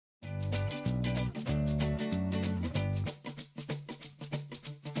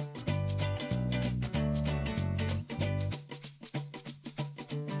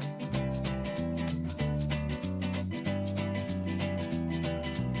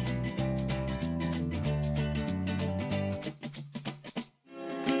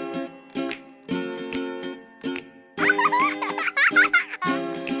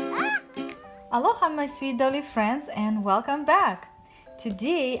Aloha my sweet dolly friends and welcome back.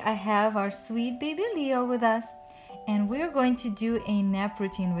 Today I have our sweet baby Leo with us and we're going to do a nap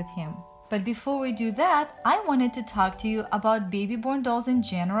routine with him. But before we do that, I wanted to talk to you about baby born dolls in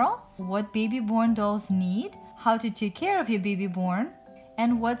general, what baby born dolls need, how to take care of your baby born,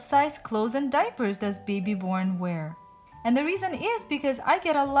 and what size clothes and diapers does baby born wear. And the reason is because I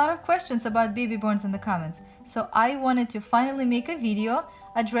get a lot of questions about baby borns in the comments. So I wanted to finally make a video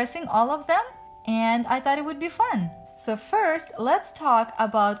addressing all of them, and I thought it would be fun. So first, let's talk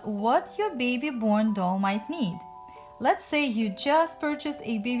about what your baby born doll might need. Let's say you just purchased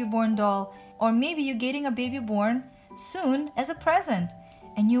a baby born doll, or maybe you're getting a baby born soon as a present,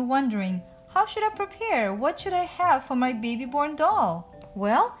 and you're wondering, how should I prepare? What should I have for my baby born doll?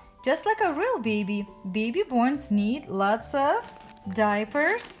 Well, just like a real baby, baby borns need lots of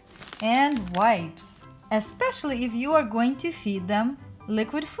diapers and wipes, especially if you are going to feed them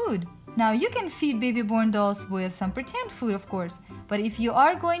liquid food. Now you can feed baby born dolls with some pretend food, of course, but if you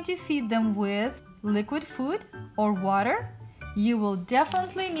are going to feed them with liquid food or water, you will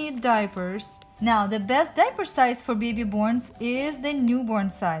definitely need diapers. Now the best diaper size for baby borns is the newborn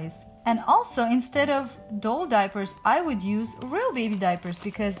size. And also, instead of doll diapers, I would use real baby diapers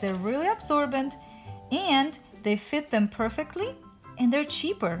because they're really absorbent and they fit them perfectly and they're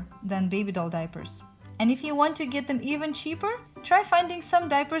cheaper than baby doll diapers. And if you want to get them even cheaper, try finding some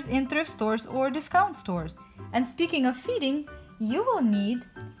diapers in thrift stores or discount stores. And speaking of feeding, you will need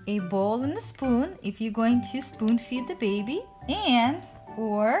a bowl and a spoon if you're going to spoon feed the baby, and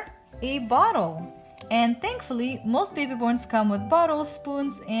or a bottle. And thankfully, most baby borns come with bottles,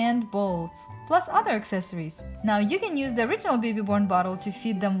 spoons, and bowls, plus other accessories. Now you can use the original baby born bottle to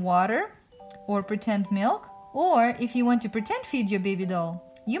feed them water or pretend milk, or if you want to pretend feed your baby doll,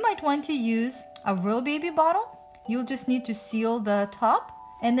 you might want to use a real baby bottle. You'll just need to seal the top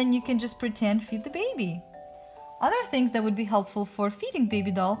and then you can just pretend feed the baby. Other things that would be helpful for feeding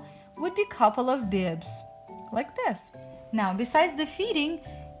baby doll would be a couple of bibs, like this. Now, besides the feeding,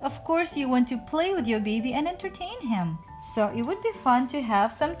 of course you want to play with your baby and entertain him. So it would be fun to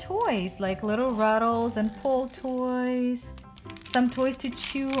have some toys like little rattles and pull toys, some toys to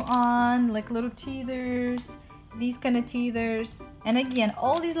chew on like little teethers, these kind of teethers. And again,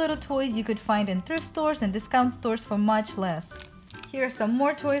 all these little toys you could find in thrift stores and discount stores for much less. Here are some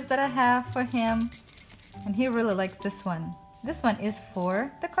more toys that I have for him. And he really likes this one. This one is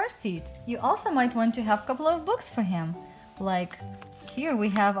for the car seat. You also might want to have a couple of books for him. Like here we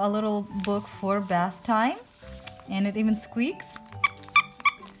have a little book for bath time. And it even squeaks.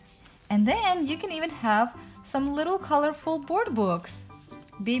 And then you can even have some little colorful board books.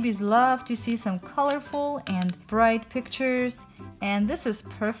 Babies love to see some colorful and bright pictures, and this is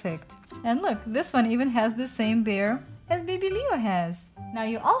perfect. And look, this one even has the same bear as baby Leo has. Now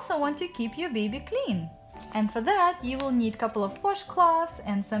you also want to keep your baby clean. And for that, you will need a couple of washcloths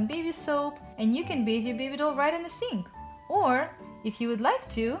and some baby soap, and you can bathe your baby doll right in the sink. Or, if you would like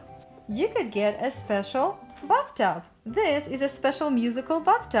to, you could get a special bathtub. This is a special musical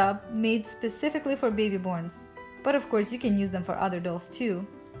bathtub made specifically for baby borns. But of course you can use them for other dolls too.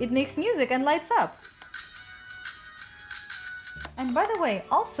 It makes music and lights up. And by the way,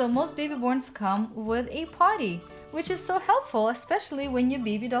 also most baby borns come with a potty, which is so helpful, especially when your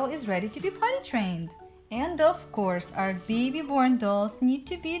baby doll is ready to be potty trained. And of course, our baby born dolls need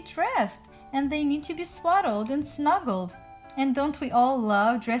to be dressed and they need to be swaddled and snuggled. And don't we all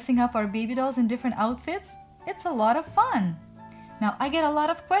love dressing up our baby dolls in different outfits? It's a lot of fun. Now I get a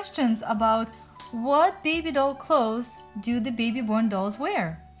lot of questions about what baby doll clothes do the baby born dolls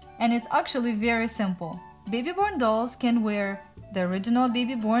wear? And it's actually very simple. Baby born dolls can wear the original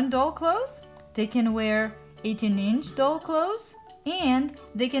baby born doll clothes, they can wear 18-inch doll clothes, and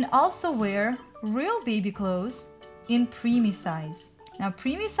they can also wear real baby clothes in preemie size. Now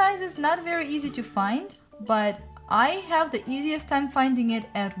preemie size is not very easy to find, but I have the easiest time finding it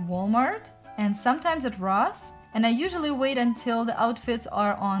at Walmart and sometimes at Ross. And I usually wait until the outfits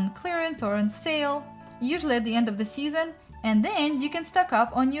are on clearance or on sale, usually at the end of the season, and then you can stock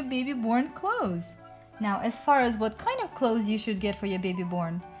up on your baby born clothes. Now, as far as what kind of clothes you should get for your baby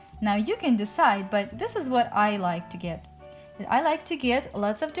born, now you can decide, but this is what I like to get. I like to get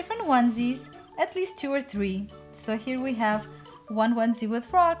lots of different onesies, at least 2 or 3. So here we have one onesie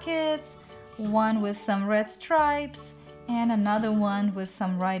with rockets, one with some red stripes, and another one with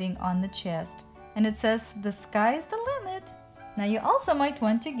some writing on the chest. And it says, "The sky's the limit." Now you also might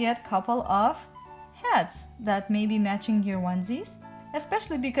want to get a couple of hats that may be matching your onesies,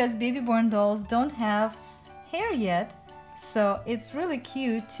 especially because baby born dolls don't have hair yet, so it's really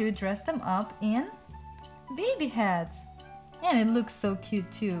cute to dress them up in baby hats. And it looks so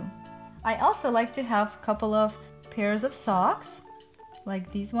cute too. I also like to have a couple of pairs of socks,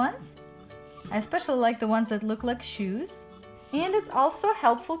 like these ones. I especially like the ones that look like shoes. And it's also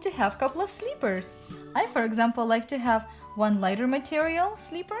helpful to have a couple of sleepers. I, for example, like to have one lighter material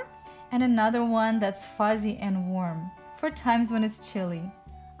sleeper and another one that's fuzzy and warm for times when it's chilly.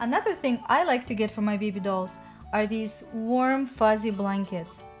 Another thing I like to get for my baby dolls are these warm fuzzy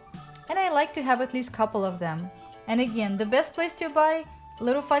blankets. And I like to have at least a couple of them. And again, the best place to buy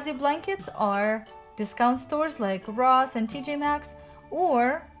little fuzzy blankets are discount stores like Ross and TJ Maxx,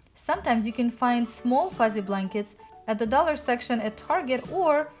 or sometimes you can find small fuzzy blankets at the dollar section at Target,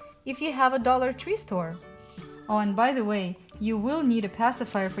 or if you have a Dollar Tree store. Oh, and by the way, you will need a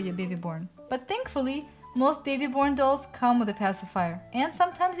pacifier for your baby born. But thankfully, most baby born dolls come with a pacifier, and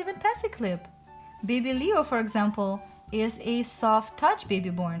sometimes even paci-clip. Baby Leo, for example, is a soft touch baby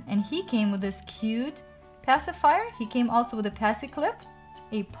born, and he came with this cute pacifier. He came also with a paci-clip,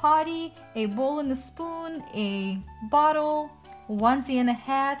 a potty, a bowl and a spoon, a bottle, onesie and a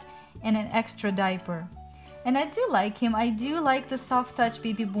hat, and an extra diaper. And I do like him. I do like the soft touch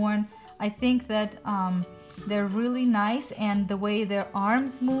baby born. I think that they're really nice, and the way their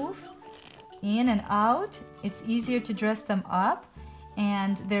arms move in and out, it's easier to dress them up,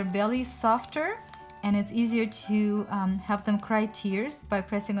 and their belly is softer, and it's easier to have them cry tears by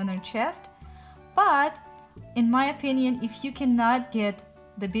pressing on their chest. But in my opinion, if you cannot get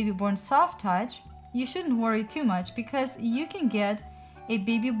the baby born soft touch, you shouldn't worry too much, because you can get a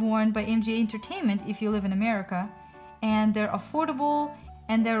baby born by MGA Entertainment if you live in America, and they're affordable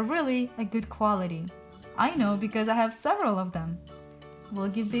and they're really a good quality. I know because I have several of them. We'll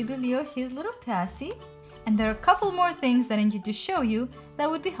give baby Leo his little passy, and there are a couple more things that I need to show you that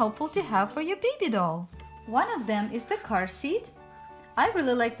would be helpful to have for your baby doll. One of them is the car seat. I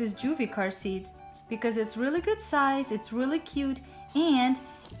really like this Juvie car seat because it's really good size, it's really cute, and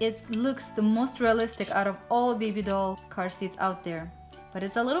it looks the most realistic out of all baby doll car seats out there. But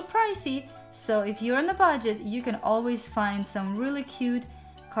it's a little pricey, so if you're on a budget, you can always find some really cute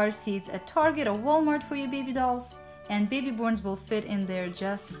car seats at Target or Walmart for your baby dolls, and baby borns will fit in there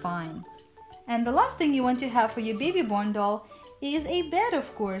just fine. And the last thing you want to have for your baby born doll is a bed,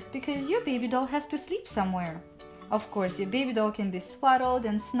 of course, because your baby doll has to sleep somewhere. Of course, your baby doll can be swaddled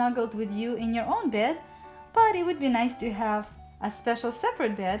and snuggled with you in your own bed, but it would be nice to have a special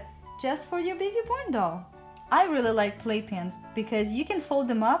separate bed just for your baby born doll. I really like playpens because you can fold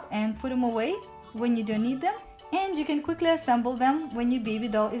them up and put them away when you don't need them, and you can quickly assemble them when your baby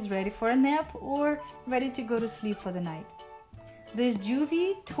doll is ready for a nap or ready to go to sleep for the night. This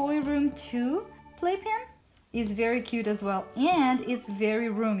Juvie Toy Room 2 playpen is very cute as well, and it's very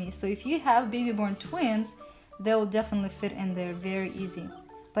roomy, so if you have baby born twins, they'll definitely fit in there very easy.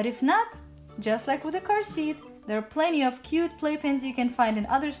 But if not, just like with the car seat, there are plenty of cute playpens you can find in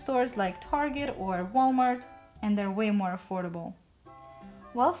other stores like Target or Walmart, and they're way more affordable.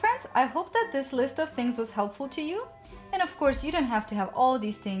 Well friends, I hope that this list of things was helpful to you. And of course, you don't have to have all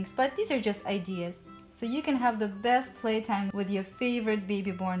these things, but these are just ideas, so you can have the best playtime with your favorite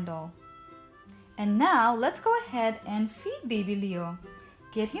baby born doll. And now let's go ahead and feed baby Leo.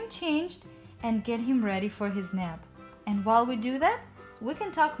 Get him changed and get him ready for his nap. And while we do that, we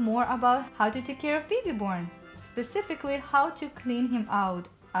can talk more about how to take care of baby born, specifically how to clean him out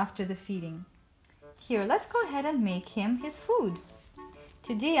after the feeding. Here, let's go ahead and make him his food.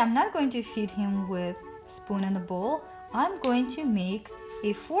 Today, I'm not going to feed him with spoon and a bowl. I'm going to make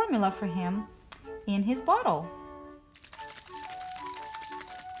a formula for him in his bottle.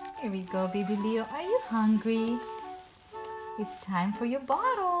 Here we go, baby Leo. Are you hungry? It's time for your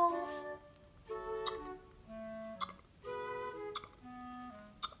bottle.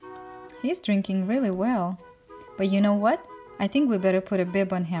 He's drinking really well. But you know what? I think we better put a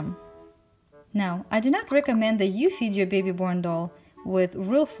bib on him. Now, I do not recommend that you feed your baby born doll with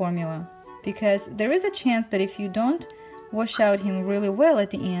real formula, because there is a chance that if you don't wash out him really well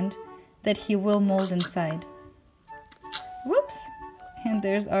at the end, that he will mold inside. Whoops! And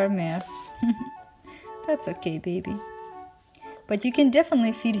there's our mess. That's okay, baby. But you can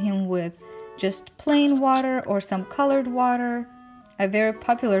definitely feed him with just plain water or some colored water. A very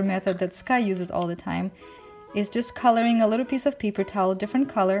popular method that Skye uses all the time is just coloring a little piece of paper towel different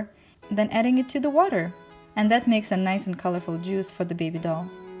color, then adding it to the water. And that makes a nice and colorful juice for the baby doll.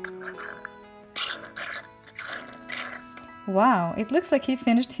 Wow, it looks like he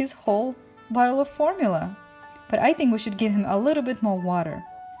finished his whole bottle of formula. But I think we should give him a little bit more water.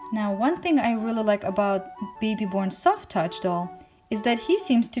 Now, one thing I really like about baby born soft touch doll is that he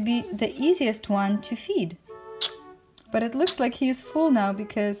seems to be the easiest one to feed. But it looks like he is full now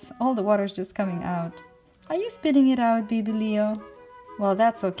because all the water is just coming out. Are you spitting it out, baby Leo? Well,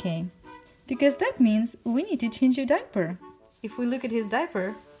 that's okay. because that means we need to change your diaper. If we look at his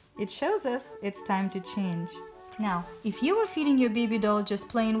diaper, it shows us it's time to change. Now, if you were feeding your baby doll just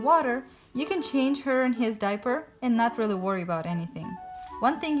plain water, you can change her and his diaper and not really worry about anything.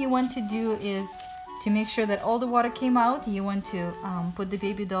 One thing you want to do is to make sure that all the water came out, you want to put the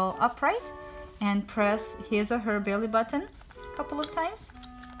baby doll upright and press his or her belly button a couple of times.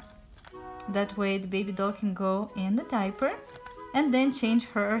 That way the baby doll can go in the diaper and then change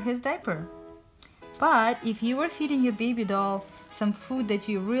her or his diaper. But if you were feeding your baby doll some food that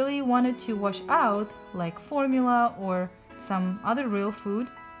you really wanted to wash out, like formula or some other real food,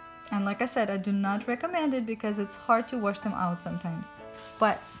 and like I said, I do not recommend it because it's hard to wash them out sometimes.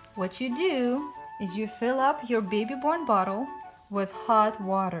 But what you do is you fill up your baby born bottle with hot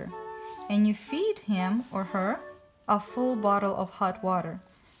water and you feed him or her a full bottle of hot water.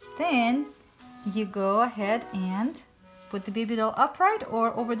 Then you go ahead and put the baby doll upright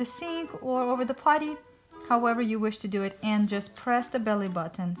or over the sink or over the potty, however you wish to do it, and just press the belly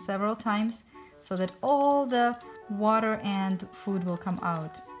button several times so that all the water and food will come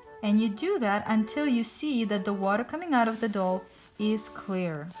out. And you do that until you see that the water coming out of the doll is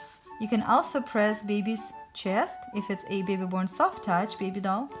clear. You can also press baby's chest if it's a baby born soft touch baby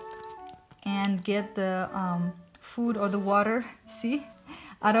doll and get the food or the water, see,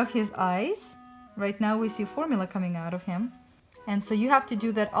 out of his eyes. Right now we see formula coming out of him. And so you have to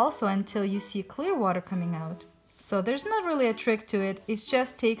do that also until you see clear water coming out. So there's not really a trick to it. It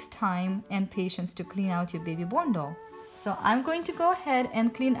just takes time and patience to clean out your baby born doll. So I'm going to go ahead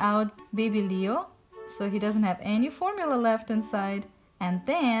and clean out baby Leo so he doesn't have any formula left inside. And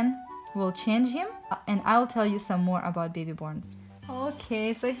then we'll change him and I'll tell you some more about baby borns.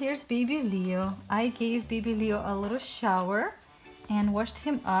 Okay, so here's baby Leo. I gave baby Leo a little shower and washed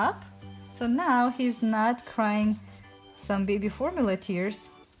him up. So now he's not crying some baby formula tears,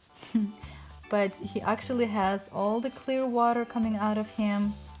 but he actually has all the clear water coming out of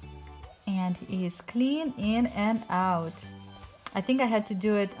him and he is clean in and out. I think I had to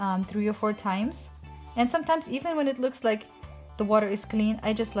do it 3 or 4 times, and sometimes even when it looks like the water is clean,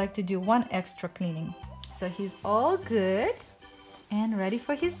 I just like to do one extra cleaning. So he's all good and ready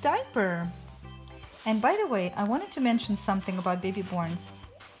for his diaper. And by the way, I wanted to mention something about baby borns.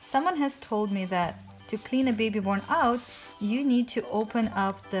 Someone has told me that to clean a baby born out, you need to open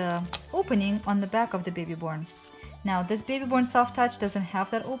up the opening on the back of the baby born. Now, this baby born soft touch doesn't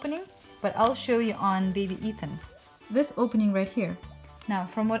have that opening, but I'll show you on baby Ethan. This opening right here. Now,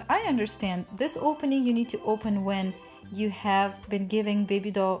 from what I understand, this opening you need to open when you have been giving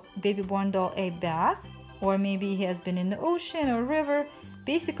baby born doll a bath, or maybe he has been in the ocean or river.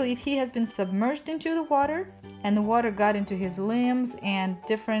 Basically, if he has been submerged into the water and the water got into his limbs and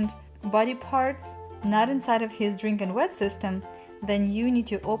different body parts, not inside of his drink and wet system, then you need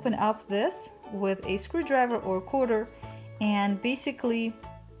to open up this with a screwdriver or quarter and basically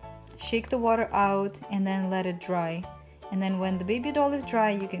shake the water out and then let it dry. And then when the baby doll is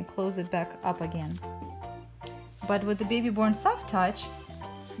dry, you can close it back up again. But with the baby born soft touch,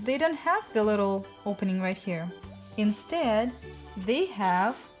 they don't have the little opening right here. Instead, they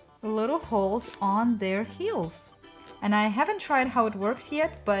have little holes on their heels. And I haven't tried how it works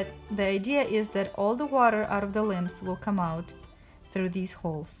yet, but the idea is that all the water out of the limbs will come out through these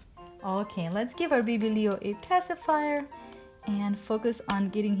holes. Okay, let's give our baby Leo a pacifier and focus on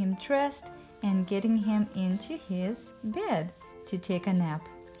getting him dressed and getting him into his bed to take a nap.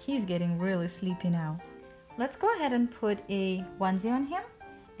 He's getting really sleepy now. Let's go ahead and put a onesie on him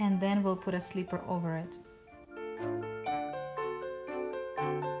and then we'll put a sleeper over it.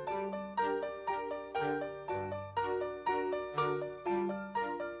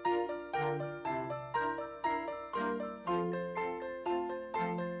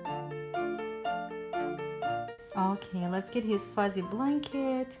 Okay, let's get his fuzzy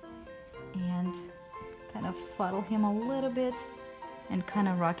blanket and kind of swaddle him a little bit and kind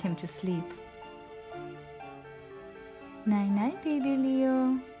of rock him to sleep. Night-night, baby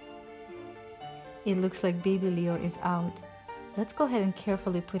Leo. It looks like baby Leo is out. Let's go ahead and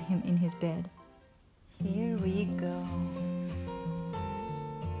carefully put him in his bed. Here we go.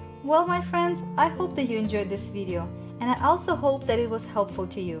 Well, my friends, I hope that you enjoyed this video, and I also hope that it was helpful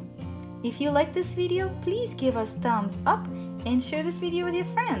to you. If you like this video, please give us thumbs up and share this video with your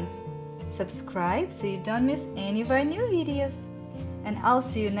friends. Subscribe so you don't miss any of our new videos. And I'll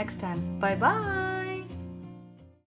see you next time. Bye bye!